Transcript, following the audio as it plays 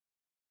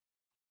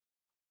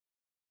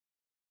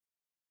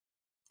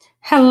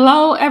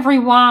Hello,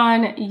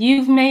 everyone.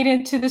 You've made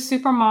it to the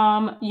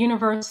Supermom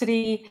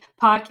University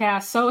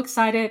podcast. So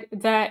excited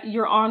that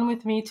you're on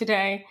with me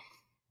today.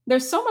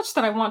 There's so much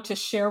that I want to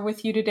share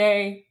with you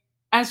today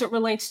as it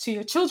relates to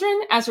your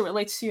children, as it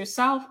relates to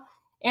yourself,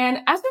 and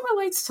as it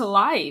relates to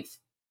life.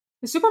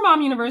 The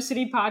Supermom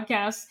University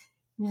podcast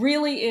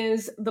really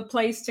is the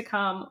place to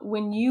come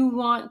when you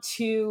want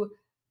to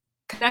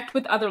connect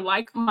with other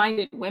like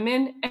minded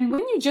women and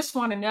when you just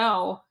want to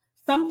know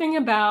something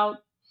about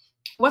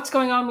what's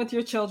going on with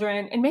your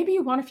children, and maybe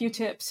you want a few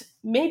tips.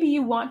 Maybe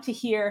you want to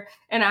hear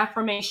an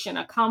affirmation,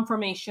 a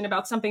confirmation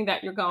about something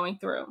that you're going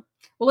through.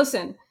 Well,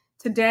 listen,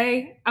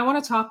 today I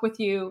want to talk with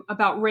you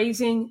about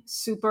raising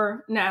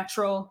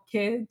supernatural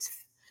kids.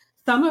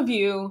 Some of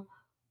you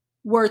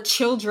were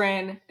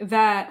children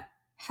that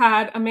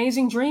had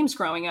amazing dreams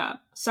growing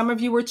up. Some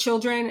of you were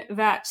children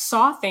that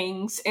saw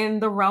things in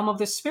the realm of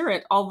the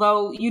spirit,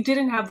 although you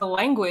didn't have the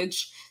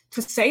language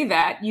to say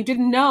that. You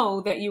didn't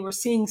know that you were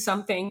seeing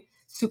something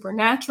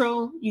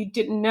supernatural. You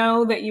didn't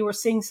know that you were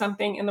seeing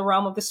something in the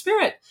realm of the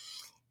spirit.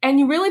 And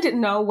you really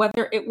didn't know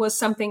whether it was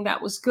something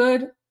that was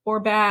good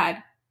or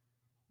bad.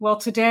 Well,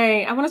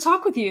 today I want to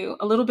talk with you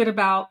a little bit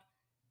about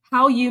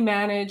how you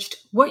managed,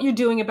 what you're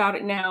doing about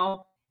it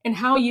now, and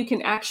how you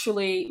can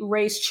actually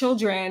raise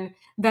children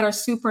that are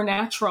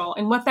supernatural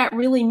and what that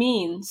really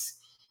means.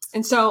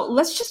 And so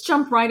let's just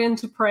jump right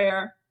into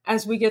prayer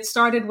as we get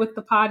started with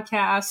the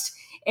podcast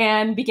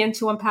and begin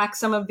to unpack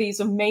some of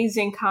these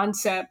amazing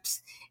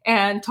concepts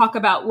and talk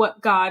about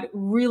what God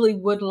really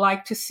would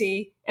like to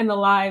see in the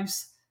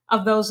lives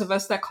of those of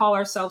us that call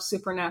ourselves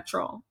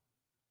supernatural.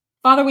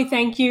 Father, we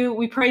thank you.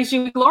 We praise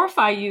you. We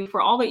glorify you for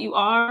all that you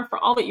are, for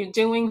all that you're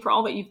doing, for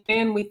all that you've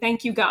been. We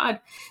thank you, God,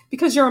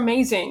 because you're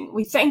amazing.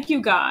 We thank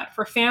you, God,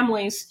 for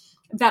families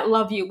that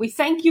love you. We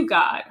thank you,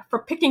 God, for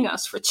picking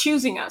us, for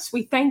choosing us.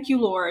 We thank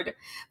you, Lord,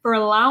 for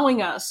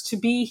allowing us to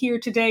be here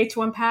today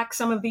to unpack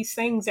some of these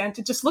things and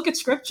to just look at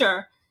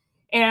scripture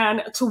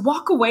and to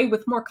walk away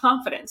with more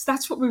confidence.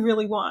 That's what we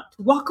really want.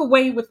 To walk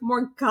away with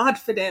more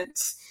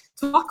Godfidence,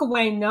 to walk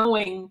away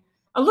knowing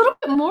a little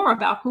bit more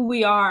about who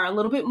we are, a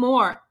little bit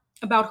more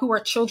about who our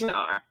children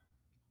are.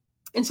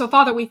 And so,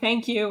 Father, we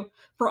thank you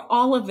for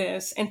all of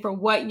this and for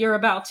what you're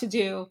about to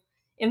do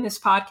in this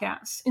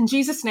podcast. In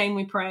Jesus' name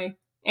we pray.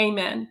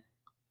 Amen.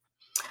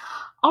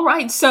 All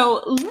right,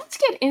 so let's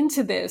get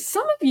into this.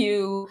 Some of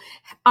you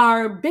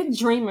are big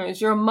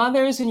dreamers. You're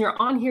mothers and you're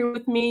on here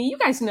with me. You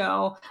guys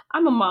know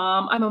I'm a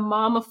mom. I'm a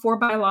mom of 4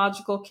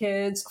 biological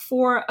kids,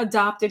 4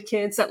 adopted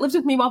kids that lived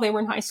with me while they were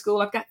in high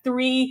school. I've got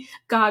 3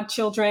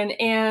 godchildren,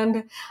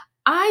 and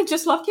I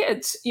just love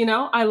kids. You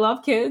know, I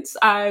love kids.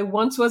 I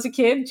once was a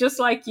kid just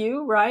like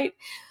you, right?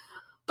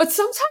 But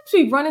sometimes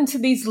we run into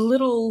these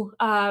little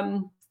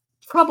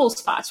trouble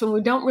spots when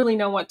we don't really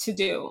know what to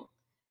do.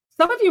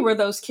 Some of you were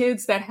those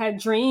kids that had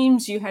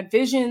dreams, you had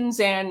visions,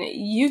 and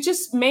you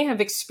just may have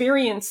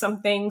experienced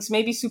some things,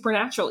 maybe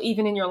supernatural,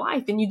 even in your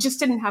life, and you just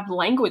didn't have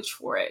language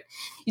for it.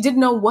 You didn't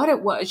know what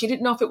it was. You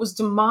didn't know if it was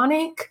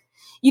demonic.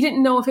 You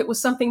didn't know if it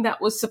was something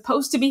that was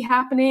supposed to be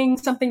happening,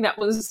 something that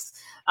was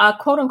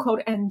quote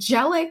unquote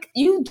angelic.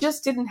 You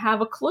just didn't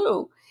have a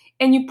clue.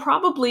 And you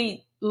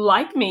probably,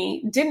 like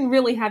me, didn't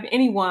really have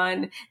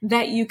anyone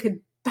that you could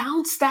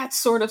bounce that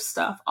sort of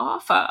stuff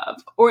off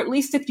of. Or at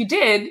least if you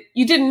did,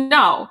 you didn't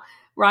know,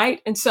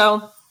 right? And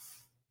so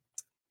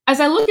as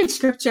I look at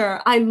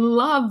scripture, I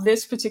love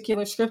this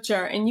particular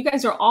scripture, and you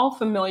guys are all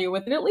familiar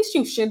with it. At least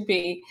you should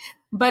be.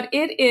 But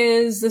it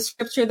is the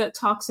scripture that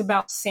talks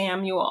about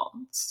Samuel,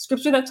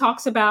 scripture that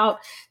talks about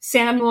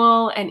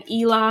Samuel and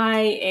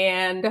Eli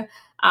and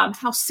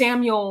how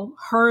Samuel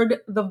heard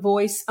the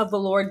voice of the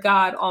Lord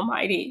God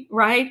Almighty,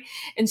 right?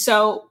 And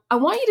so I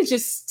want you to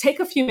just take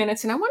a few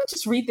minutes and I want to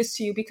just read this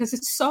to you because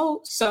it's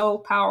so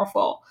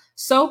powerful.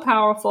 So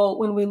powerful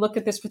when we look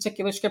at this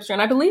particular scripture.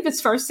 And I believe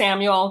it's 1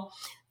 Samuel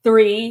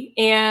 3.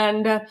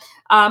 And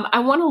I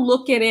want to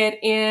look at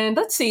it in,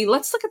 let's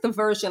look at the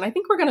version. I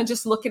think we're going to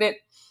just look at it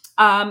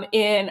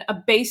in a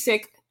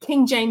basic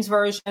King James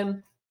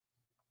version.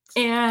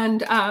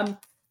 And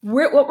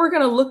what we're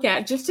going to look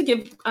at, just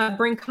to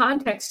bring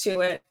context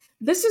to it,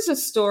 this is a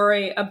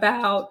story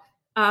about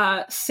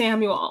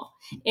Samuel.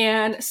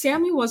 And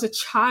Samuel was a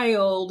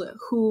child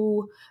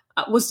who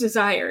was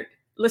desired.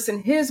 Listen,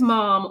 his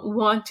mom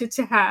wanted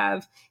to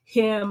have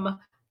him,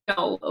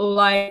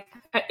 like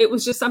it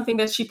was just something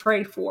that she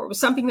prayed for. It was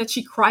something that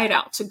she cried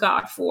out to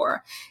God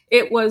for.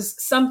 It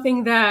was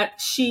something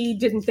that she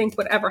didn't think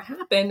would ever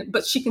happen,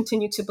 but she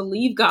continued to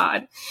believe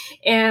God.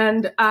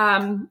 And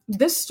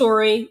this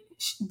story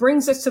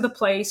brings us to the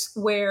place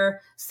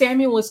where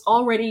Samuel is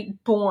already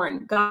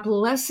born. God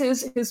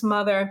blesses his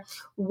mother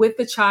with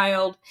the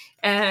child,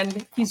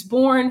 and he's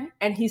born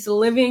and he's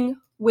living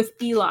with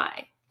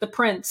Eli, the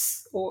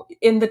prince, or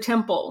in the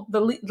temple,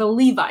 the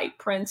Levite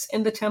prince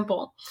in the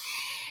temple.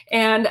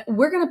 And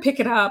we're going to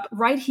pick it up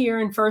right here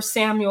in 1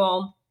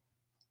 Samuel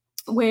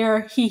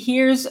where he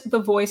hears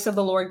the voice of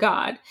the Lord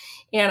God.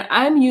 And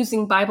I'm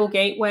using Bible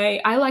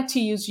Gateway. I like to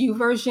use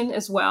YouVersion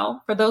as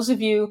well. For those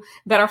of you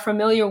that are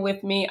familiar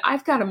with me,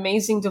 I've got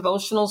amazing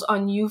devotionals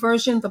on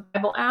YouVersion, the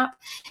Bible app,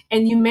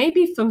 and you may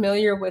be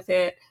familiar with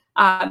it.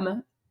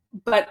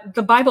 But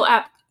the Bible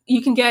app,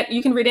 you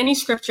can read any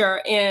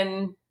scripture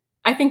in,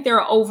 I think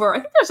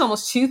there's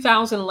almost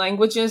 2,000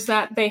 languages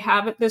that they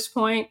have at this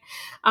point,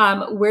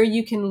 where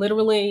you can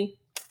literally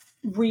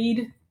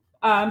read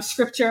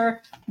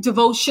scripture,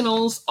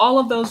 devotionals, all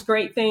of those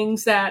great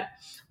things that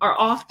are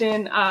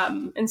often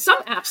in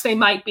some apps they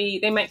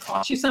might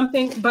cost you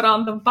something, but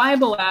on the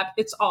Bible app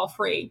it's all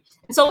free.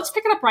 And so let's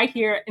pick it up right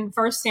here in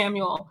 1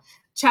 Samuel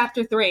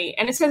chapter 3,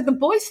 and it says the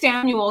boy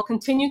Samuel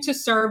continued to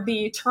serve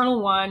the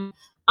Eternal One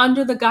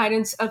under the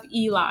guidance of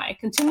Eli.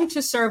 Continued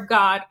to serve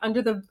God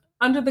under the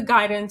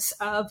guidance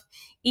of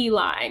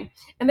Eli.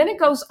 And then it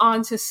goes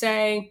on to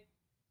say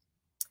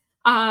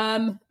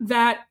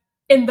that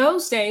in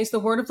those days, the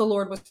word of the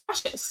Lord was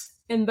precious.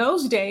 In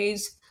those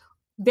days,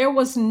 there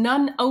was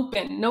no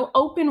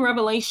open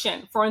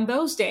revelation. For in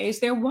those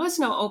days, there was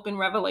no open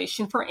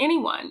revelation for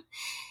anyone.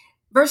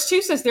 Verse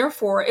 2 says,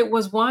 therefore, it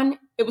was done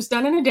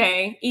in a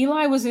day.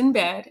 Eli was in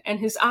bed and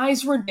his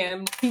eyes were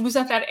dimmed. He was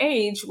at that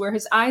age where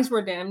his eyes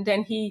were dimmed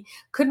and he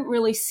couldn't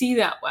really see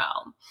that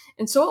well.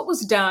 And so it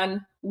was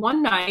done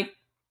one night,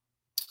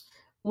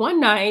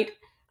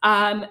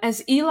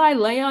 as Eli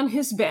lay on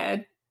his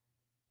bed,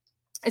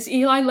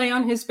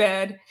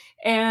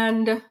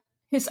 and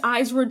his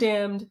eyes were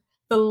dimmed,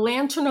 the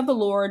lantern of the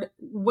Lord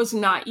was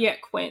not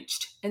yet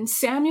quenched. And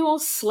Samuel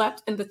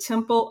slept in the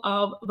temple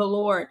of the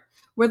Lord,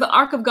 where the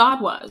ark of God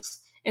was.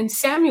 And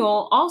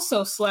Samuel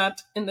also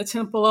slept in the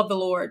temple of the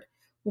Lord,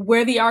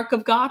 where the ark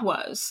of God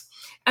was.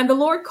 And the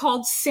Lord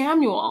called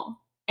Samuel,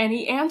 and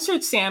he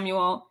answered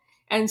Samuel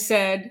and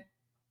said,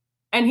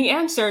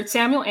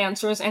 Samuel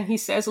answers, and he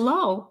says,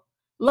 Lo,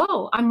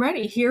 I'm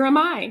ready. Here am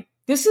I.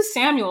 This is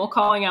Samuel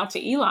calling out to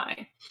Eli.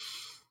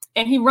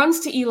 And he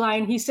runs to Eli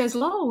and he says,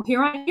 Lo,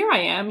 here I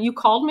am. You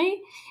called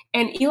me?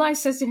 And Eli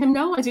says to him,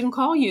 No, I didn't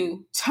call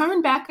you.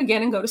 Turn back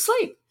again and go to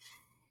sleep.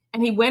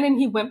 And he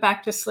went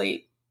back to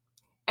sleep.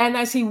 And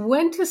as he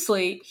went to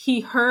sleep,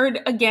 he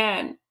heard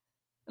the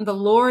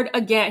Lord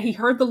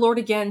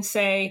again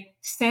say,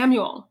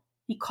 Samuel.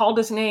 He called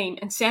his name,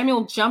 and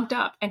Samuel jumped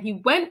up and he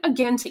went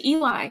again to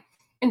Eli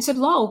and said,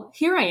 Lo,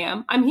 here I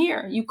am. I'm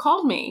here. You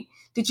called me.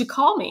 Did you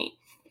call me?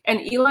 And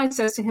Eli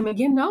says to him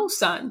again, No,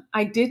 son,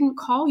 I didn't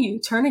call you.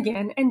 Turn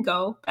again and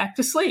go back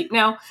to sleep.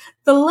 Now,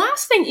 the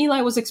last thing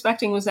Eli was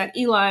expecting was that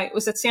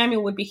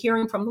Samuel would be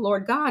hearing from the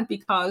Lord God,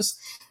 because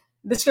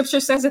the scripture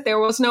says that there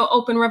was no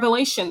open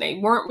revelation. They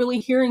weren't really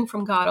hearing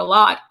from God a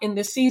lot in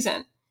this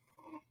season.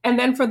 And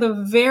then for the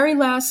very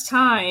last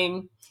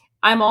time,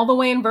 I'm all the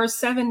way in verse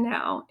 7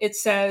 now. It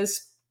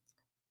says,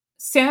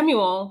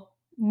 Samuel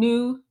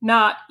knew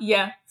not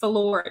yet the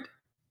Lord.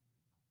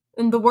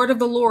 And the word of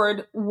the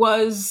Lord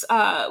was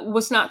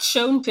not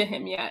shown to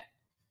him yet.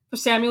 For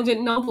Samuel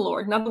didn't know the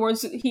Lord. In other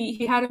words,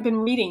 he hadn't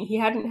been reading. He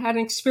hadn't had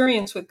an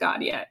experience with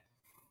God yet.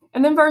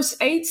 And then verse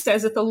 8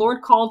 says that the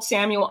Lord called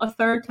Samuel a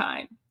third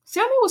time.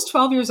 Samuel was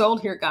 12 years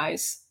old here,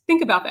 guys.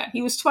 Think about that.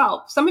 He was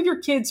 12. Some of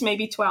your kids may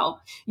be 12.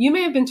 You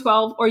may have been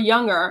 12 or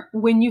younger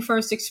when you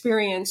first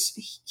experienced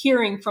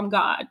hearing from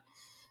God.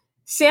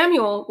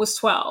 Samuel was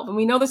 12, and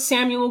we know that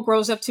Samuel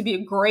grows up to be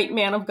a great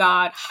man of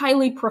God,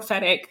 highly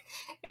prophetic.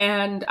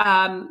 And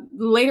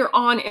later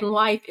on in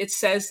life, it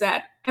says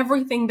that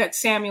everything that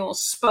Samuel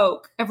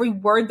spoke, every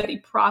word that he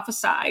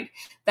prophesied,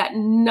 that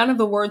none of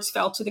the words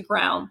fell to the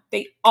ground.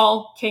 They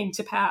all came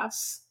to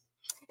pass.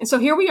 And so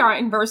here we are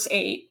in verse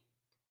 8,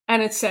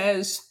 and it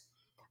says,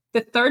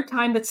 the third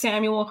time that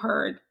Samuel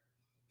heard,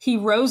 he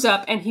rose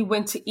up and he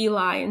went to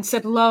Eli and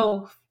said,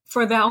 Lo,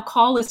 for thou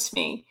callest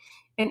me.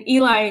 And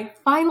Eli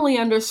finally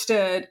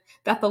understood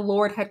that the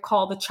Lord had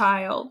called the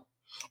child.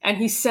 And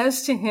he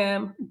says to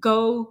him,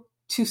 Go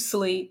to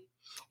sleep.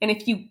 And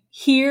if you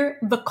hear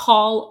the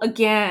call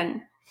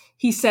again,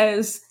 he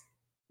says,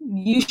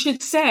 you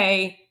should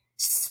say,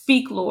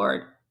 Speak,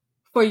 Lord,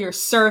 for your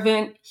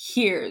servant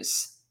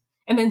hears.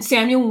 And then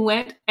Samuel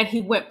went and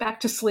he went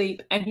back to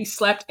sleep and he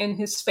slept in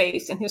his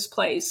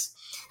place.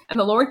 And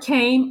the Lord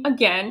came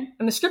again.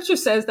 And the scripture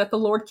says that the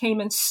Lord came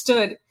and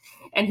stood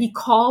and he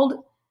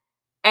called,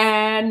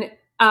 and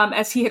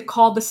as he had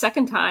called the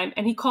second time,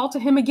 and he called to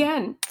him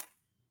again.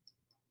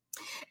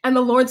 And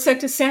the Lord said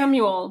to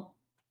Samuel,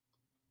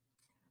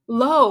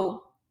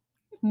 Lo,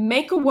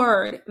 make a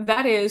word,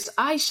 that is,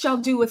 I shall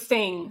do a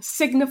thing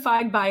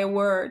signified by a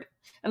word.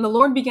 And the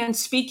Lord began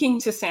speaking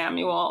to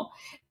Samuel.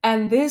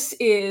 And this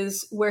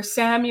is where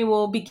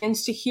Samuel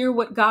begins to hear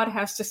what God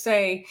has to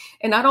say.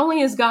 And not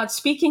only is God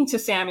speaking to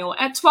Samuel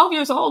at 12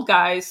 years old,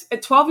 guys,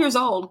 at 12 years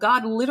old,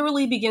 God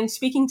literally begins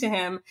speaking to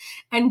him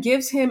and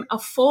gives him a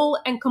full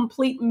and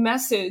complete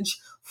message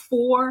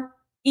for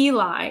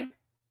Eli,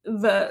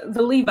 the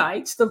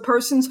Levites, the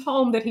person's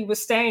home that he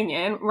was staying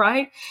in,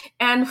 right?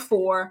 And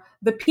for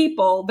the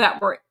people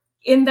that were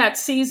in that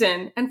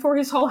season, and for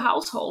his whole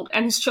household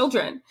and his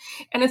children.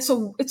 And it's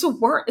a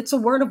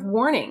word of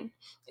warning.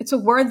 It's a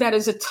word that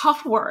is a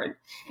tough word.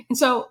 And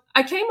so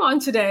I came on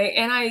today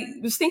and I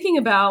was thinking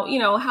about,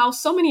 how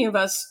so many of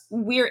us,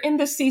 we're in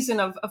this season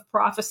of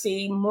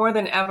prophecy more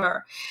than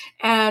ever.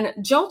 And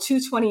Joel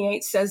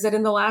 2:28 says that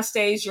in the last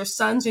days, your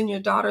sons and your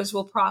daughters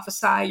will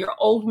prophesy, your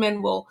old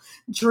men will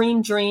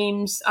dream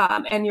dreams,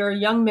 and your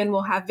young men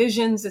will have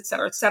visions, et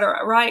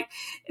cetera, right?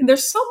 And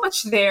there's so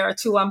much there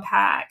to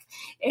unpack.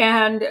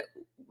 And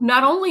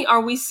not only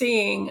are we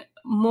seeing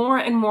more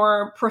and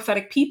more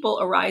prophetic people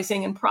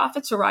arising and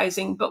prophets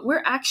arising, but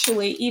we're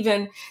actually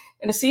even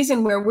in a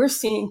season where we're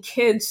seeing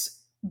kids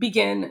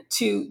begin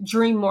to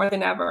dream more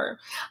than ever.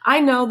 I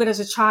know that as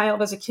a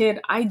child, as a kid,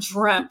 I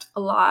dreamt a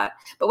lot,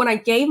 but when I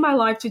gave my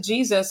life to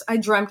Jesus, I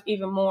dreamt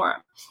even more.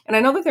 And I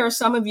know that there are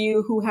some of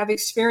you who have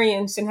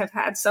experienced and have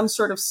had some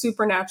sort of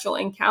supernatural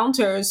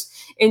encounters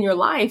in your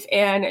life,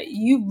 and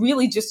you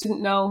really just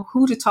didn't know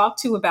who to talk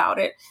to about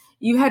it.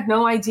 You had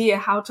no idea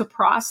how to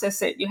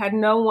process it. You had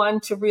no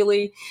one to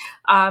really,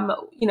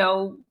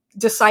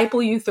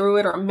 disciple you through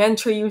it or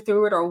mentor you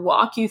through it or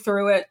walk you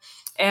through it.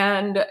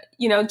 And,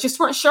 just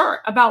weren't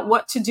sure about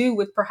what to do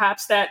with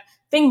perhaps that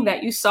thing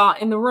that you saw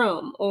in the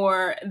room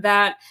or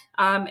that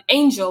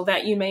angel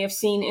that you may have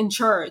seen in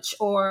church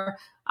or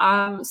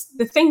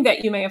the thing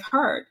that you may have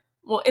heard.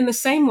 Well, in the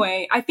same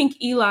way, I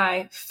think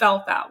Eli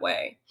felt that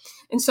way.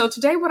 And so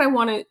today, what I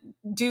want to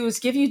do is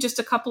give you just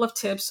a couple of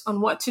tips on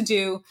what to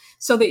do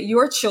so that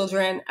your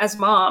children, as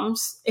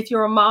moms, if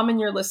you're a mom and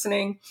you're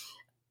listening,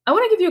 I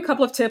want to give you a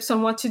couple of tips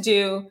on what to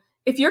do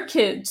if your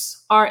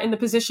kids are in the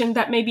position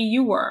that maybe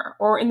you were,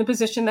 or in the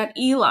position that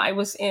Eli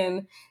was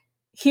in,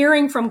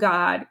 hearing from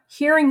God,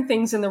 hearing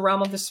things in the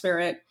realm of the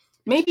spirit,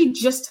 maybe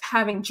just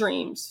having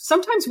dreams.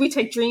 Sometimes we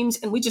take dreams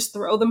and we just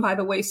throw them by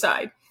the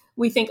wayside.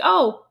 We think,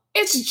 oh,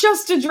 it's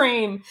just a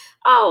dream.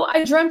 Oh,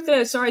 I dreamt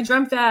this or I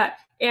dreamt that.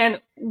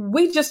 And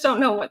we just don't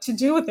know what to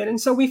do with it. And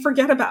so we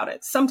forget about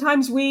it.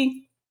 Sometimes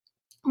we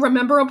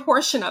remember a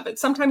portion of it.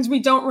 Sometimes we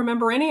don't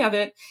remember any of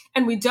it,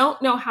 and we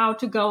don't know how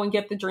to go and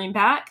get the dream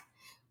back.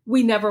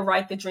 We never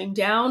write the dream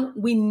down.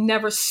 We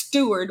never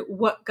steward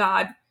what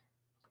God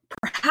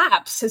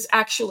perhaps has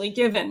actually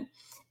given.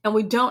 And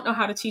we don't know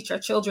how to teach our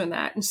children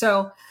that. And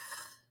so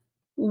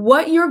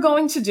what you're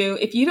going to do,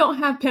 if you don't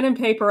have pen and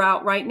paper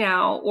out right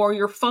now or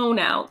your phone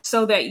out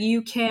so that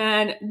you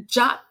can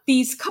jot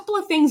these couple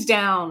of things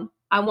down,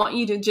 I want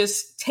you to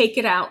just take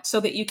it out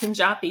so that you can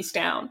jot these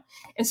down.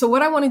 And so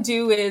what I want to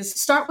do is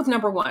start with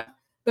number one.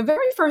 The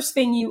very first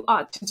thing you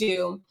ought to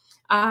do,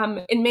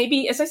 and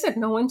maybe, as I said,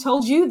 no one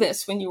told you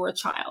this when you were a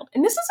child.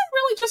 And this isn't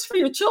really just for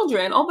your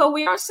children, although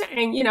we are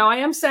saying, I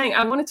am saying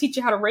I want to teach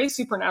you how to raise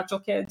supernatural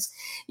kids.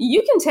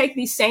 You can take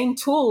these same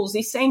tools,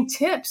 these same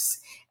tips,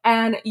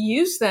 and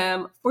use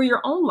them for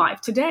your own life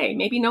today.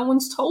 Maybe no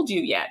one's told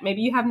you yet.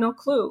 Maybe you have no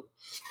clue.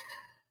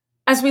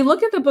 As we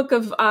look at the book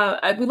of,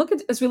 as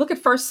we look at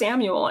First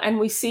Samuel, and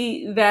we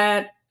see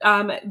that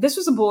this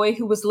was a boy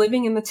who was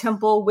living in the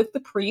temple with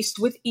the priest,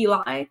 with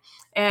Eli,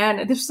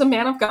 and this was a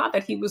man of God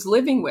that he was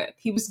living with.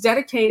 He was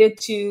dedicated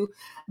to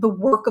the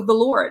work of the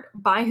Lord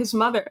by his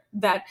mother,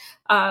 that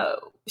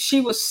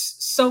she was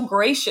so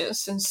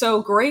gracious and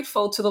so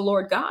grateful to the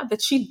Lord God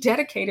that she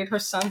dedicated her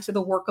son to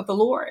the work of the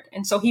Lord.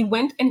 And so he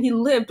went and he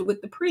lived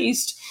with the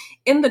priest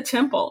in the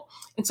temple.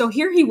 And so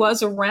here he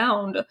was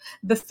around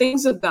the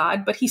things of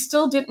God, but he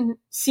still didn't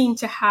seem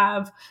to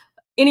have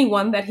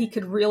anyone that he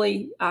could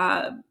really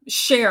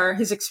share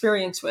his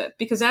experience with.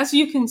 Because as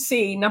you can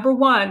see, number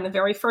one, the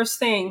very first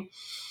thing,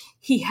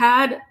 he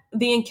had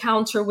the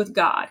encounter with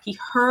God. He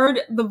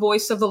heard the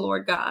voice of the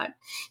Lord God.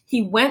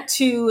 He went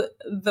to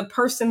the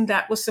person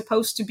that was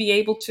supposed to be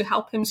able to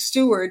help him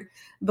steward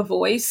the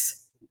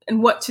voice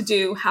and what to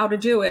do, how to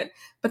do it.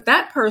 But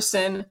that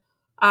person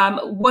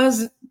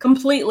was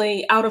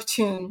completely out of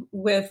tune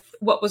with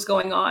what was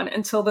going on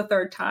until the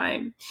third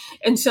time.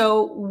 And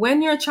so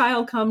when your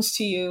child comes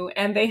to you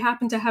and they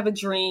happen to have a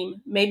dream,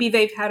 maybe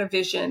they've had a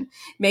vision,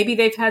 maybe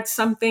they've had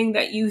something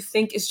that you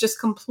think is just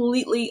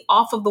completely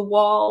off of the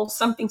wall,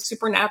 something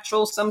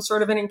supernatural, some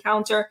sort of an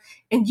encounter,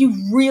 and you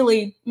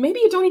really,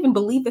 maybe you don't even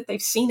believe that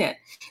they've seen it.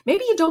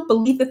 Maybe you don't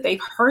believe that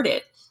they've heard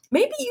it.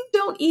 Maybe you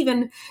don't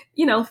even,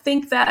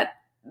 think that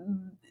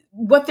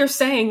what they're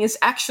saying is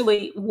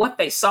actually what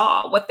they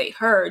saw, what they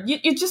heard.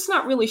 You're just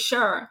not really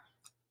sure,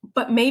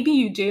 but maybe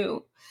you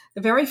do.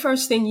 The very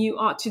first thing you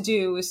ought to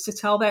do is to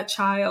tell that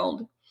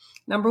child,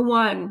 number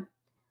one,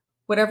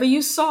 whatever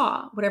you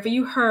saw, whatever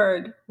you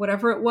heard,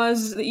 whatever it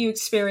was that you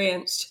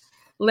experienced,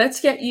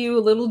 let's get you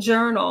a little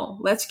journal.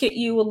 Let's get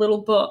you a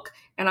little book.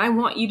 And I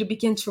want you to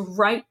begin to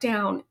write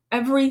down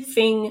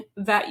everything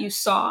that you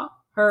saw,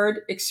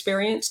 heard,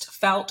 experienced,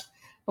 felt.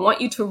 I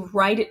want you to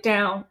write it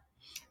down.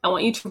 I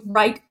want you to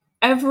write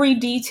every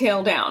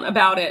detail down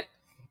about it.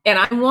 And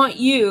I want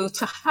you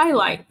to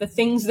highlight the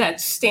things that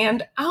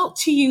stand out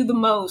to you the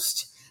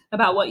most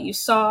about what you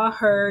saw,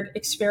 heard,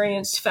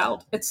 experienced,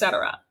 felt,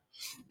 etc.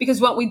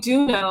 Because what we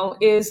do know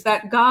is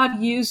that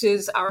God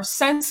uses our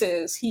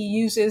senses. He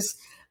uses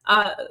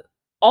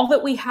all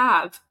that we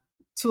have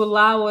to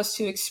allow us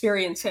to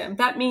experience him.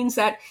 That means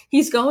that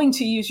he's going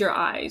to use your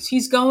eyes.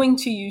 He's going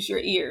to use your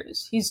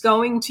ears. He's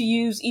going to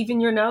use even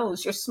your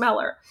nose, your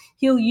smeller.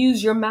 He'll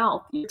use your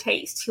mouth, your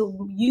taste.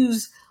 He'll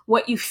use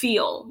what you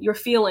feel, your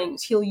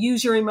feelings. He'll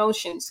use your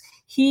emotions.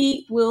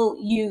 He will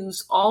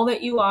use all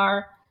that you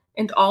are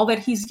and all that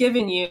he's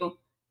given you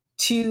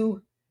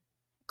to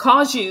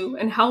cause you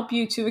and help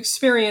you to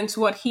experience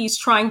what he's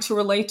trying to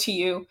relate to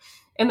you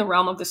in the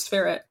realm of the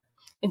spirit.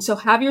 And so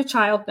have your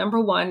child, number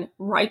one,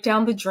 write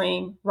down the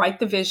dream, write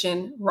the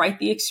vision, write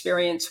the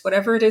experience,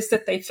 whatever it is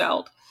that they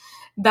felt.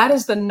 That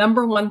is the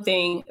number one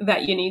thing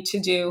that you need to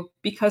do,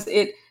 because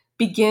it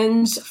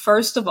begins,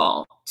 first of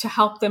all, to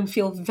help them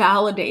feel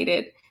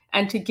validated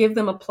and to give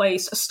them a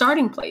place, a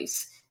starting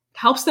place. It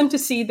helps them to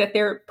see that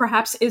there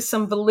perhaps is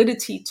some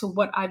validity to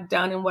what I've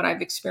done and what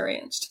I've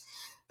experienced.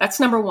 That's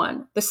number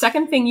one. The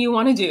second thing you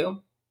want to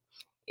do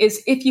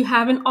is, if you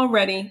haven't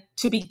already,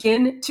 to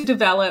begin to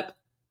develop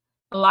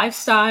a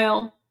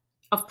lifestyle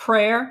of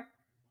prayer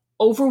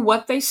over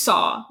what they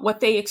saw, what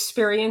they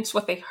experienced,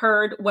 what they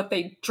heard, what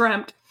they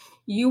dreamt.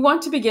 You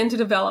want to begin to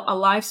develop a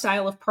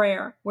lifestyle of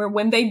prayer where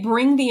when they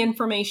bring the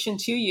information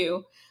to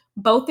you,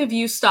 both of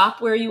you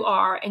stop where you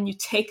are and you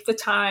take the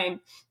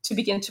time to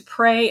begin to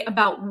pray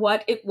about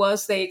what it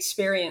was they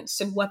experienced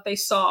and what they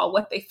saw,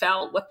 what they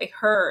felt, what they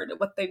heard,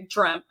 what they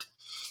dreamt.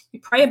 You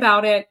pray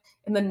about it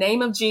in the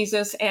name of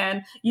Jesus,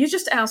 and you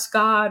just ask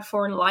God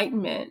for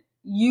enlightenment.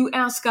 You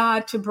ask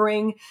God to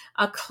bring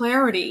a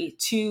clarity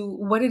to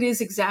what it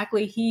is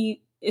exactly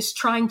he is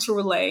trying to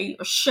relay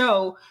or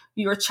show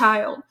your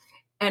child,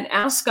 and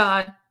ask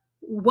God,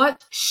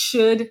 what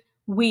should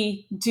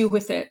we do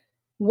with it?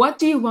 What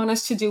do you want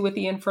us to do with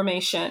the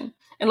information?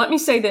 And let me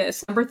say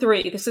this,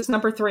 this is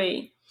number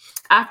three.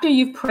 After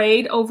you've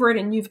prayed over it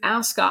and you've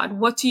asked God,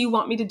 what do you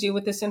want me to do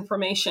with this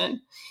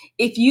information?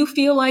 If you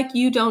feel like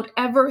you don't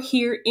ever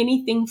hear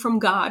anything from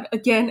God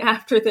again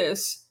after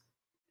this,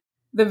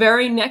 the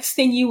very next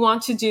thing you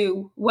want to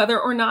do, whether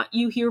or not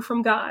you hear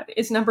from God,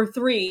 is number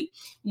three.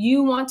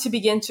 You want to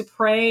begin to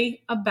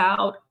pray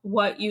about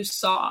what you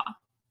saw.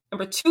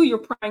 Number two, you're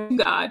praying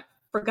to God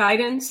for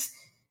guidance,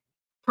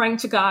 praying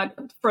to God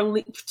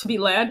to be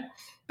led.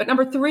 But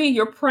number three,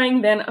 you're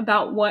praying then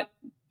about what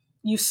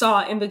you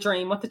saw in the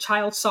dream, what the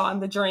child saw in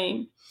the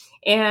dream.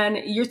 And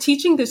you're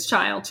teaching this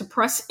child to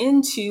press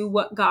into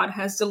what God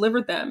has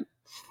delivered them.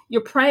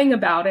 You're praying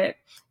about it.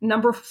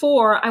 Number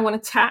four, I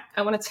want to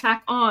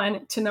tack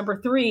on to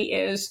number three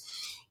is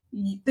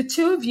the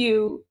two of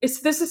you.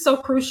 This is so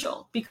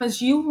crucial,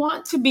 because you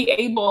want to be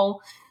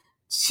able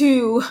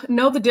to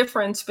know the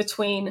difference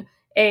between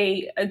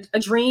a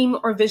dream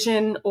or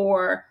vision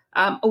or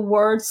a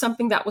word,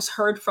 something that was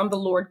heard from the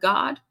Lord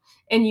God.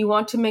 And you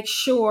want to make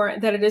sure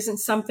that it isn't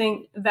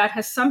something that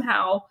has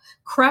somehow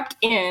crept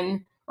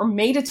in or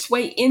made its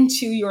way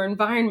into your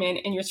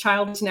environment, and your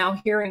child is now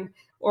hearing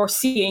or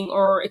seeing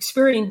or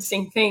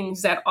experiencing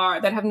things that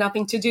have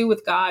nothing to do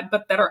with God,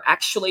 but that are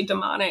actually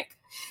demonic.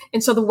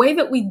 And so the way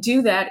that we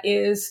do that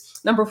is,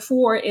 number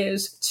four,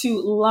 is to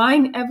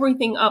line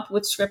everything up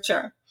with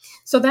scripture.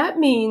 So that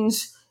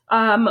means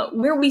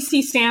where we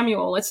see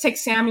Samuel, let's take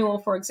Samuel,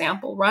 for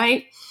example,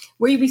 right?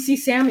 Where we see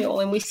Samuel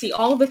and we see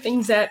all of the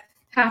things that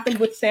happened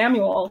with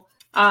Samuel,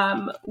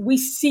 we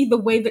see the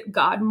way that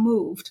God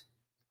moved.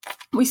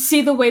 We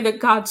see the way that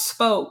God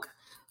spoke.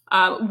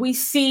 We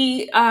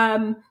see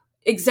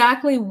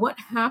exactly what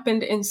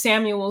happened in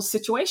Samuel's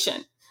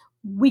situation.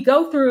 We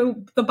go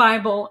through the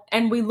Bible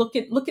and we look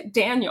at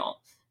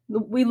Daniel.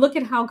 We look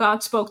at how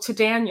God spoke to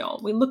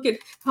Daniel. We look at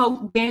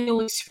how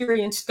Daniel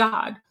experienced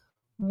God.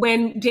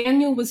 When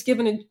Daniel was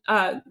given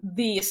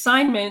the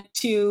assignment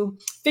to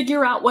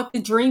figure out what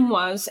the dream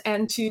was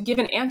and to give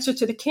an answer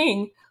to the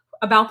king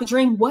about the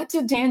dream, what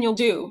did Daniel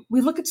do?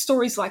 We look at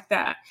stories like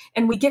that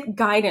and we get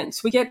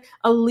guidance, we get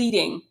a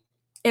leading,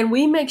 and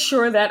we make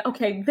sure that,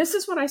 okay, this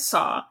is what I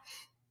saw,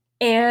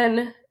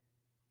 and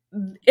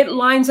it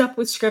lines up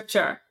with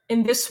scripture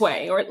in this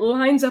way, or it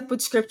lines up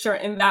with scripture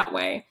in that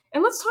way.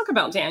 And let's talk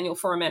about Daniel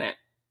for a minute.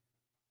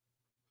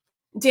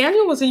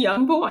 Daniel was a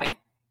young boy,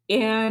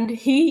 and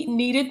he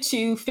needed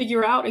to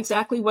figure out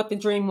exactly what the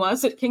dream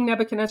was that King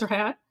Nebuchadnezzar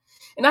had.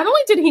 And not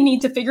only did he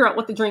need to figure out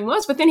what the dream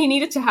was, but then he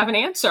needed to have an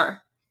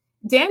answer.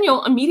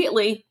 Daniel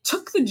immediately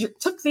took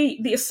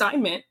the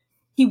assignment.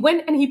 He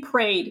went and he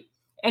prayed,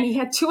 and he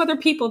had two other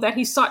people that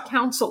he sought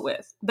counsel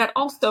with that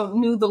also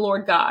knew the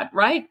Lord God,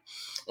 right?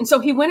 And so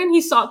he went and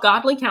he sought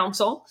godly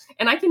counsel,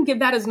 and I can give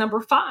that as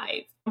number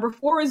five. Number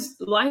four is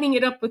lining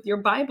it up with your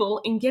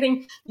Bible and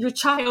getting your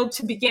child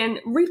to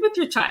read with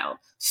your child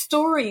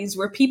stories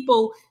where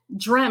people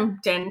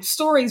dreamt and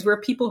stories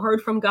where people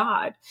heard from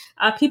God.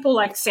 People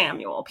like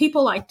Samuel,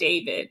 people like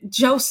David,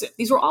 Joseph.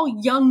 These were all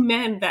young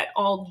men that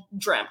all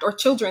dreamt, or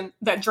children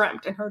that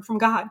dreamt and heard from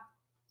God.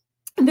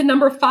 And then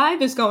number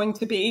five is going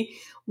to be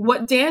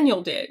what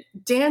Daniel did.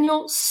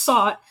 Daniel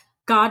sought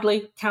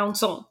godly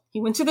counsel.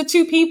 He went to the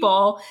two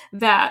people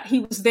that he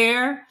was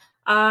there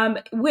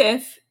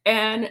with,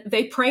 and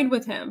they prayed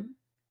with him.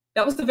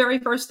 That was the very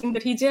first thing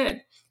that he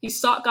did. He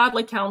sought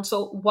godly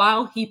counsel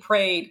while he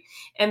prayed.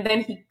 And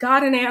then he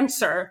got an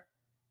answer,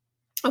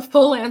 a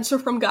full answer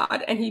from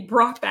God, and he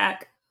brought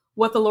back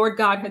what the Lord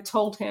God had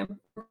told him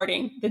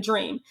regarding the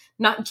dream.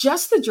 Not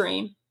just the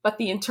dream, but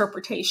the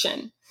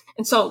interpretation.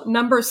 And so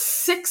number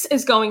 6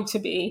 is going to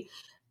be,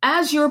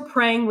 as you're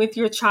praying with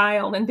your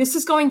child, and this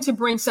is going to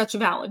bring such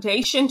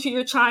validation to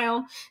your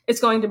child, it's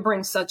going to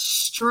bring such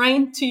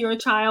strength to your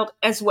child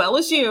as well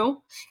as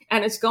you,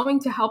 and it's going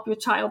to help your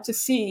child to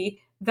see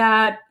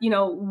that,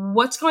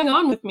 what's going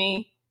on with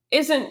me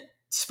isn't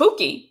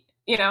spooky.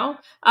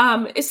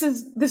 This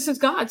is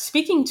God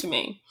speaking to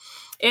me.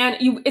 And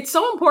it's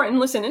so important.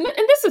 Listen, and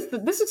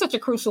this is such a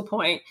crucial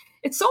point.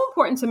 It's so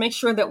important to make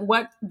sure that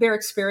what they're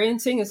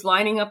experiencing is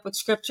lining up with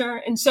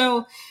Scripture. And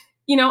so,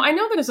 I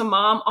know that as a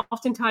mom,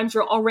 oftentimes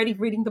you're already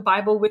reading the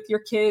Bible with your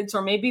kids,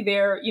 or maybe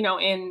they're,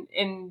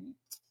 in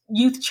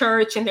youth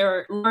church and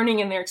they're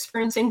learning and they're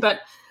experiencing.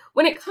 But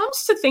when it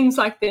comes to things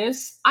like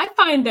this, I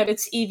find that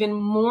it's even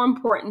more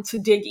important to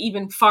dig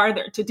even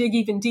farther, to dig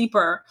even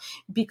deeper,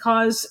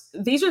 because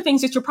these are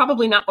things that you're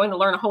probably not going to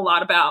learn a whole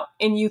lot about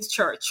in youth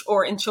church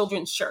or in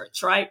children's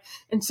church, right?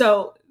 And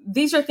so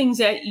these are things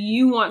that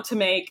you want to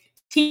make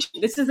teach.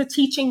 This is a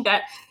teaching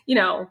that,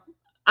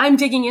 I'm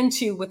digging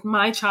into with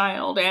my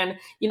child, and,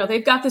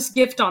 they've got this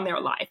gift on their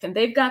life, and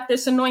they've got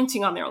this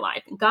anointing on their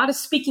life, and God is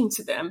speaking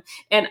to them,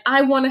 and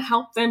I want to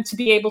help them to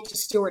be able to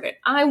steward it.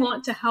 I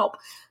want to help,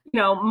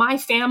 my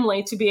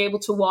family to be able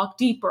to walk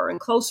deeper and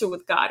closer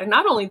with God. And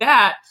not only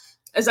that,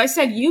 as I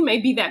said, you may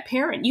be that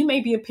parent. You may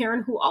be a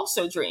parent who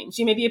also dreams.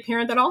 You may be a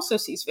parent that also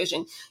sees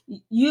vision.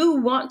 You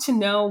want to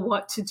know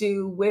what to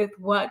do with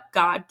what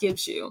God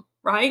gives you,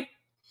 right?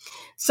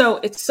 So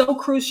it's so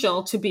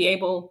crucial to be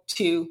able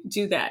to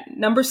do that.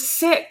 Number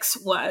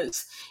 6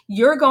 was,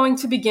 you're going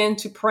to begin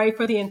to pray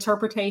for the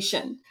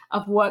interpretation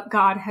of what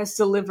God has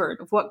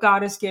delivered, of what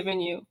God has given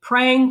you.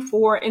 Praying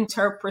for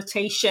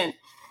interpretation.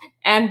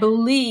 And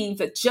believe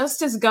that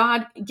just as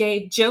God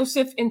gave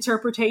Joseph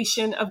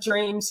interpretation of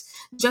dreams,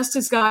 just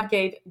as God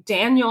gave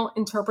Daniel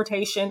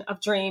interpretation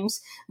of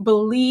dreams,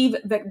 believe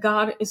that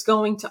God is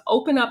going to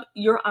open up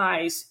your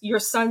eyes, your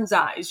son's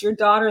eyes, your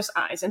daughter's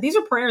eyes. And these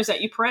are prayers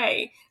that you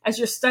pray as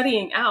you're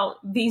studying out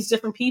these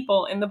different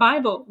people in the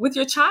Bible with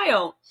your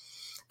child,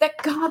 that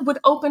God would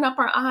open up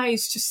our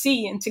eyes to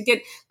see and to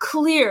get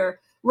clear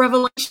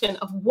revelation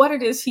of what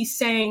it is he's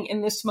saying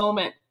in this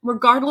moment,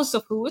 regardless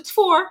of who it's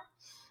for.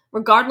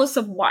 Regardless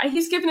of why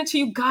he's given it to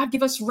you, God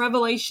give us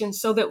revelation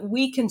so that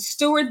we can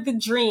steward the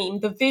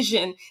dream, the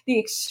vision, the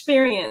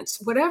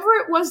experience, whatever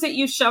it was that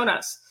you've shown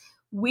us.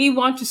 We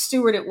want to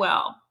steward it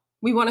well.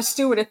 We want to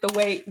steward it the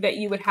way that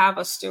you would have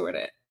us steward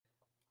it.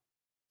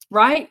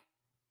 Right?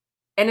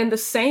 And in the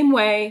same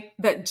way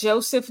that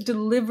Joseph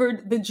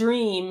delivered the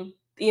dream,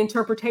 the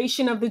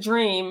interpretation of the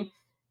dream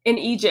in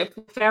Egypt,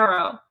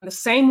 Pharaoh, the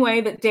same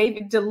way that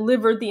David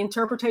delivered the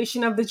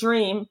interpretation of the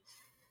dream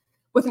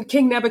with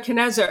King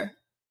Nebuchadnezzar,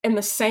 in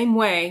the same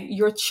way,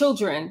 your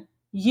children,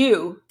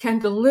 you can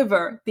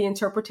deliver the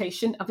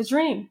interpretation of a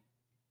dream.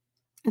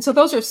 And so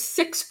those are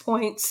 6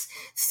 points,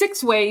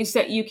 6 ways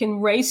that you can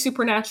raise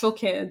supernatural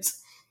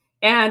kids.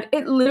 And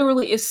it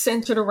literally is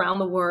centered around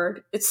the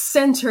word. It's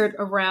centered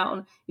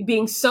around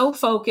being so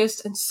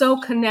focused and so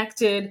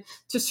connected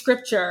to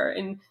Scripture,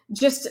 and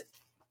just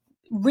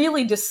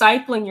really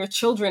discipling your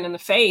children in the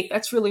faith.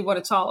 That's really what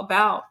it's all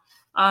about.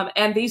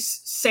 And these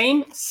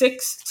same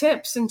 6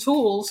 tips and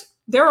tools,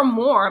 there are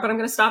more, but I'm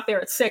going to stop there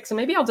at 6, and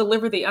maybe I'll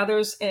deliver the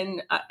others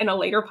in a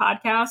later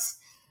podcast.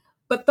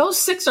 But those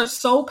 6 are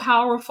so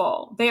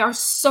powerful. They are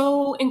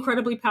so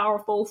incredibly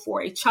powerful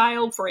for a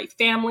child, for a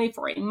family,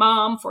 for a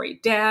mom, for a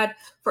dad,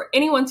 for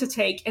anyone to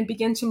take and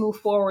begin to move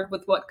forward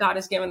with what God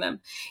has given them.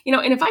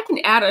 And if I can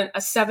add a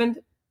 7th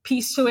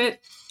piece to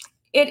it,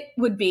 it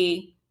would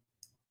be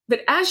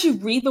that as you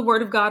read the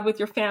Word of God with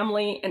your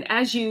family, and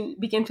as you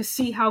begin to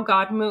see how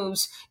God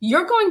moves,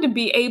 you're going to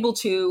be able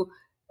to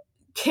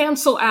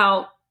cancel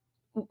out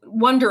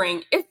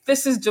wondering if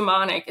this is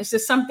demonic. Is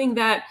this something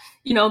that,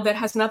 that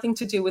has nothing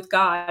to do with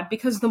God?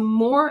 Because the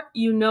more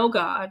you know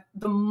God,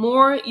 the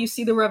more you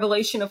see the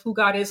revelation of who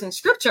God is in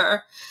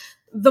Scripture,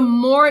 the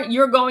more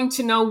you're going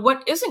to know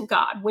what isn't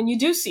God when you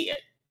do see it.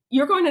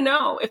 You're going to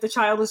know if the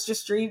child is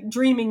just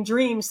dreaming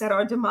dreams that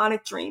are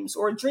demonic dreams,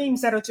 or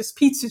dreams that are just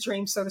pizza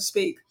dreams, so to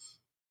speak.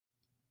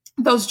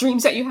 Those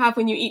dreams that you have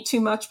when you eat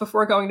too much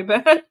before going to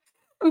bed,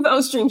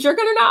 those dreams, you're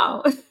going to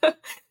know.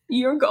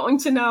 You're going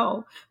to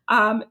know.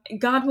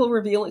 God will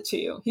reveal it to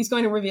you. He's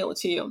going to reveal it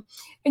to you.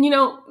 And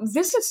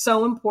this is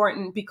so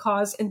important,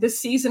 because in this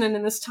season and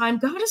in this time,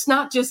 God is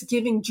not just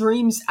giving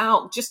dreams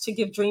out just to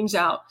give dreams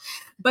out,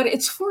 but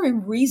it's for a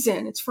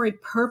reason. It's for a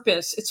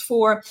purpose. It's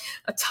for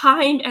a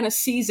time and a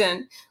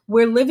season.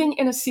 We're living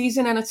in a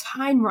season and a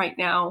time right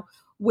now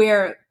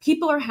where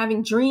people are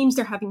having dreams,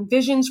 they're having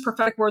visions,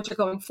 prophetic words are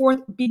going forth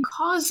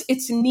because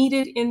it's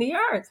needed in the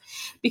earth,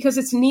 because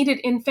it's needed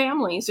in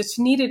families, it's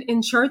needed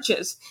in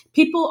churches.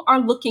 People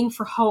are looking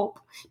for hope.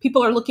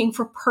 People are looking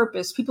for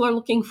purpose. People are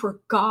looking for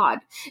God.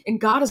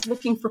 And God is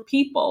looking for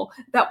people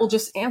that will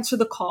just answer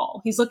the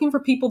call. He's looking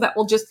for people that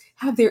will just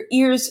have their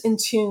ears in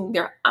tune,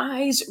 their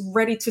eyes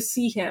ready to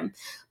see him.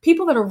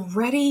 People that are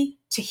ready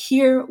to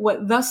hear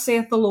what thus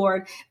saith the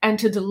Lord and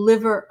to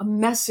deliver a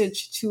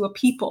message to a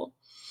people.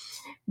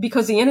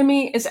 Because the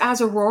enemy is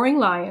as a roaring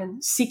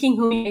lion seeking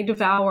whom he may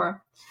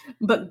devour.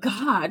 But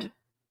God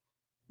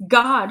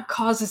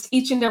causes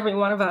each and every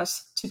one of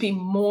us to be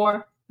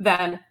more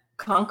than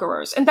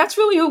conquerors. And that's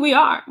really who we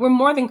are. We're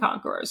more than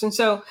conquerors. And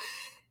so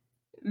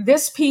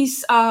this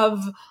piece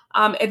of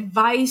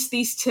advice,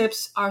 these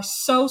tips are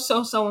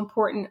so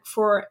important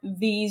for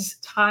these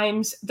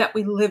times that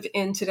we live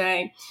in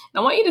today. And I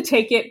want you to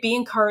take it, be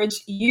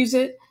encouraged, use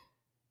it,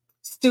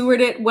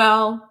 steward it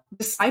well,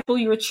 disciple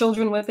your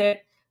children with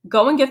it.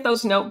 Go and get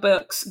those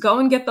notebooks, go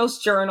and get those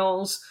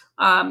journals.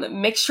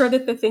 Make sure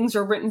that the things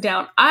are written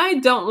down. I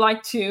don't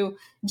like to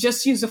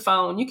just use a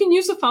phone. You can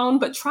use a phone,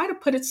 but try to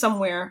put it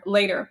somewhere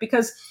later,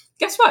 because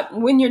guess what?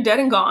 When you're dead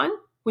and gone,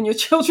 when your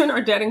children are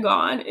dead and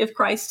gone, if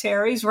Christ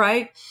tarries,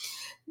 right?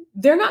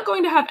 They're not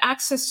going to have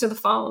access to the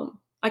phone.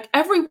 Like,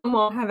 everyone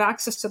won't have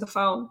access to the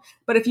phone.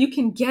 But if you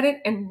can get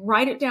it and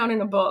write it down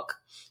in a book,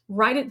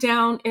 write it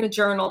down in a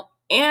journal,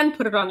 and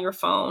put it on your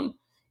phone.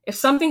 If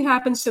something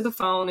happens to the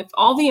phone, if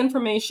all the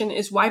information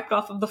is wiped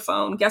off of the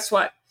phone, guess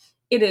what?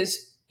 It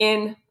is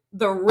in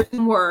the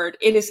written word.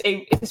 It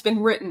has been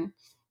written.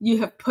 You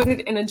have put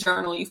it in a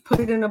journal. You've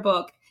put it in a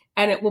book,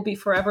 and it will be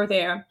forever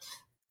there.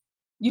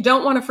 You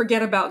don't want to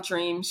forget about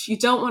dreams. You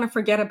don't want to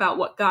forget about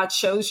what God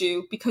shows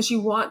you, because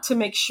you want to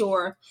make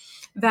sure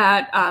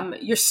that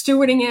you're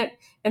stewarding it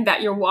and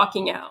that you're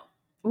walking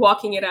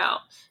it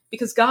out.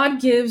 Because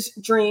God gives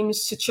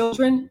dreams to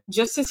children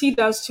just as he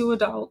does to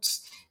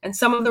adults. And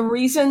some of the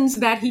reasons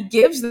that he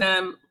gives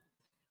them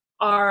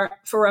are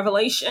for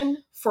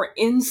revelation, for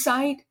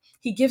insight.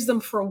 He gives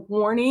them for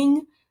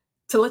warning,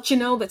 to let you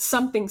know that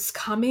something's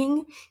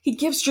coming. He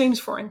gives dreams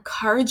for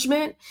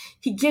encouragement.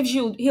 He'll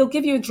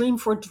give you a dream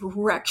for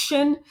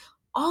direction.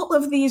 All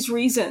of these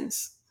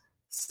reasons,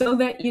 so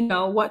that you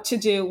know what to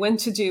do, when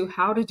to do,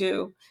 how to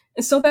do.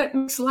 And so that it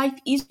makes life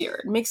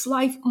easier. It makes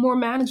life more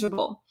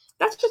manageable.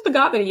 That's just the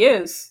God that he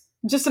is.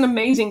 Just an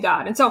amazing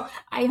God. And so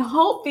I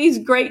hope these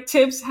great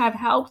tips have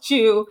helped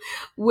you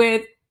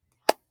with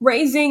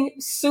raising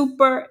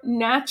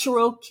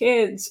supernatural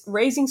kids,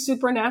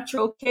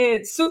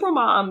 super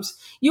moms.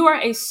 You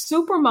are a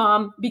super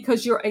mom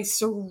because you're a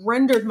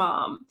surrendered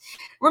mom.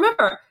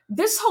 Remember,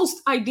 this whole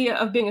idea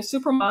of being a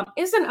super mom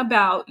isn't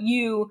about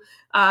you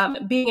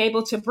being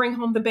able to bring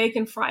home the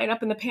bacon, fry it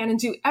up in the pan, and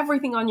do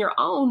everything on your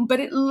own, but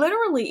it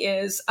literally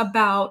is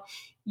about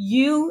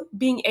you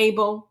being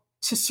able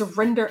to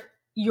surrender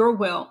your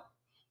will,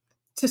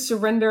 to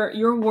surrender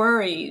your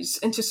worries,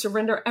 and to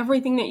surrender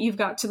everything that you've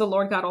got to the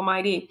Lord God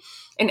Almighty.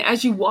 And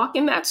as you walk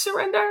in that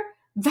surrender,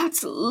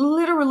 that's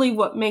literally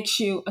what makes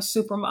you a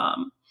super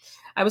mom.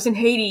 I was in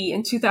Haiti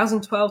in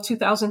 2012,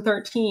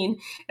 2013,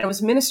 and I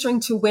was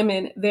ministering to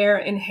women there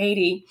in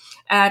Haiti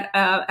at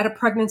a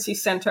pregnancy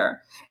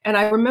center. And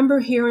I remember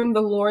hearing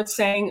the Lord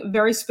saying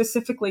very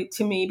specifically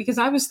to me, because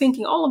I was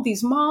thinking all of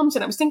these moms,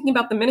 and I was thinking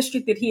about the ministry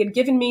that he had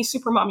given me,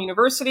 Supermom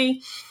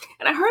University.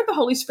 And I heard the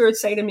Holy Spirit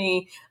say to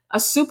me, a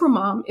super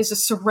mom is a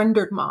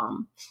surrendered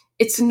mom.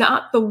 It's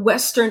not the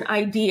Western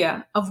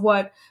idea of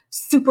what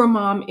super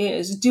mom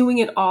is, doing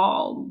it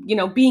all,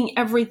 being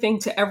everything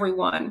to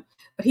everyone.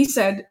 But he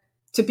said,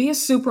 to be a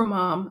super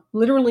mom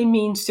literally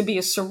means to be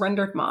a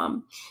surrendered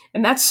mom.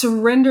 And that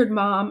surrendered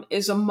mom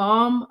is a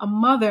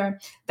mother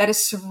that is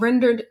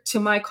surrendered to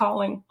my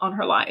calling on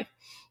her life.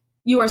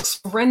 You are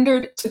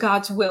surrendered to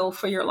God's will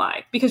for your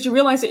life, because you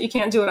realize that you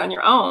can't do it on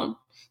your own.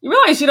 You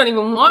realize you don't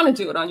even want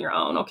to do it on your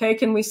own. Okay.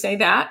 Can we say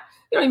that?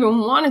 You don't even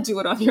want to do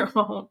it on your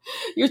own.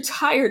 You're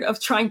tired of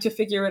trying to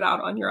figure it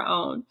out on your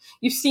own.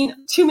 You've seen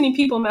too many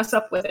people mess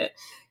up with it,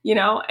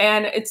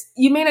 and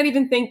you may not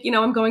even think,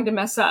 I'm going to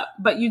mess up,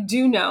 but you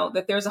do know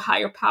that there's a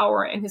higher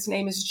power, and his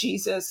name is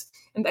Jesus,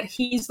 and that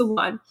he's the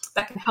one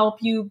that can help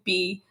you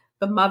be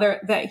the mother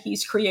that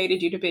he's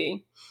created you to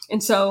be.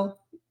 And so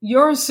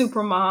you're a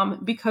super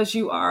mom because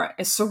you are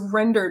a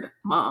surrendered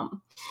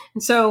mom.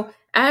 And so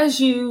as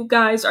you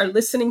guys are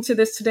listening to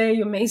this today,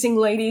 you amazing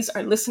ladies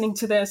are listening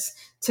to this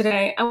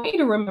today, I want you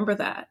to remember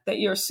that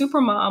you're a super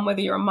mom,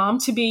 whether you're a mom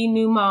to be,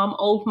 new mom,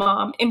 old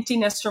mom, empty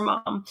nester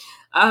mom,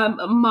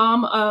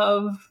 mom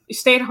of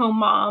stay-at-home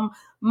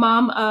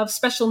mom of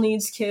special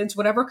needs kids,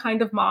 whatever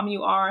kind of mom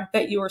you are,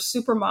 that you're a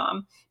super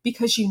mom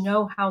because you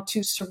know how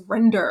to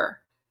surrender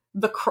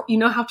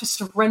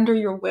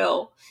your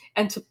will,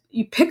 and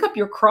you pick up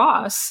your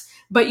cross,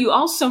 but you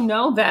also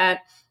know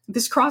that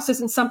this cross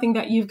isn't something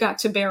that you've got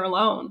to bear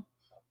alone,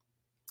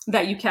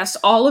 that you cast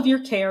all of your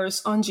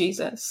cares on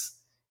Jesus,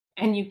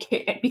 and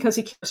because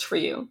he cares for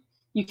you.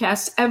 You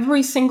cast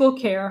every single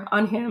care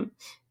on him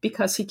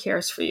because he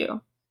cares for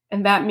you.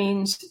 And that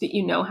means that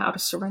you know how to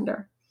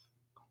surrender.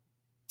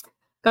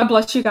 God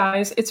bless you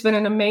guys. It's been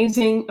an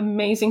amazing,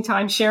 amazing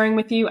time sharing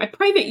with you. I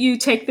pray that you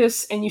take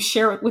this and you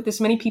share it with as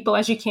many people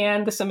as you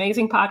can, this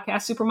amazing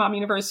podcast, Supermom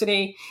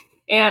University.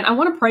 And I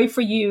want to pray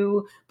for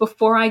you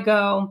before I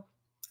go.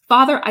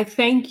 Father, I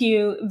thank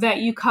you that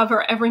you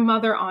cover every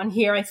mother on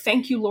here. I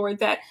thank you, Lord,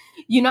 that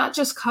you not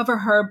just cover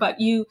her, but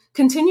you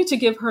continue to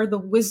give her the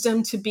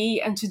wisdom to be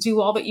and to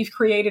do all that you've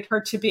created her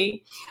to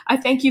be. I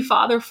thank you,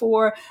 Father,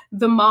 for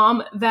the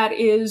mom that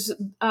is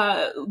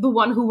the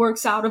one who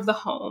works out of the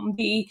home,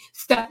 the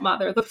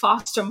stepmother, the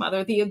foster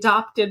mother, the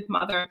adopted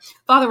mother.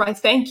 Father, I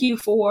thank you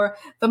for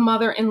the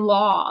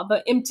mother-in-law,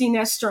 the empty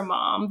nester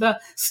mom, the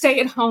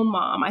stay-at-home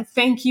mom. I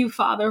thank you,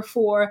 Father,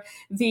 for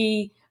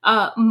the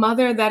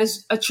mother that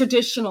is a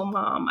traditional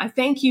mom. I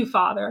thank you,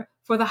 Father,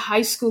 for the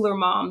high schooler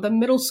mom, the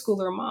middle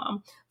schooler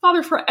mom.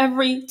 Father, for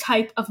every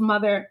type of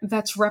mother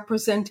that's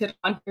represented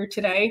on here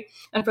today,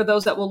 and for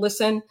those that will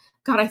listen,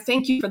 God, I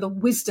thank you for the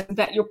wisdom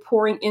that you're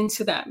pouring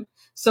into them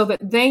so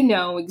that they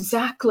know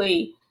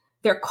exactly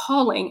their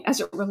calling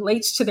as it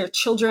relates to their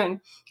children,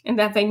 and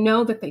that they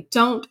know that they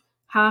don't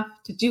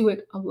have to do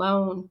it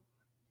alone.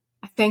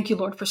 I thank you,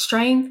 Lord, for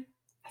strength.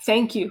 I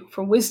thank you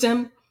for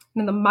wisdom.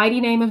 And in the mighty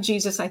name of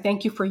Jesus, I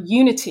thank you for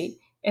unity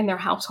in their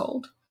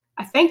household.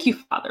 I thank you,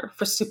 Father,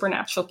 for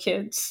supernatural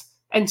kids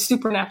and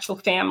supernatural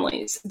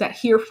families that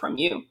hear from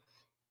you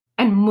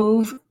and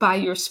move by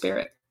your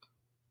Spirit.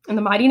 In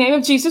the mighty name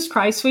of Jesus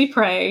Christ, we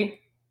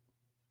pray.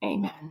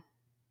 Amen.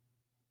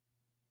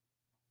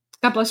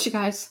 God bless you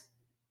guys.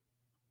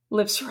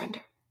 Live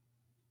surrender.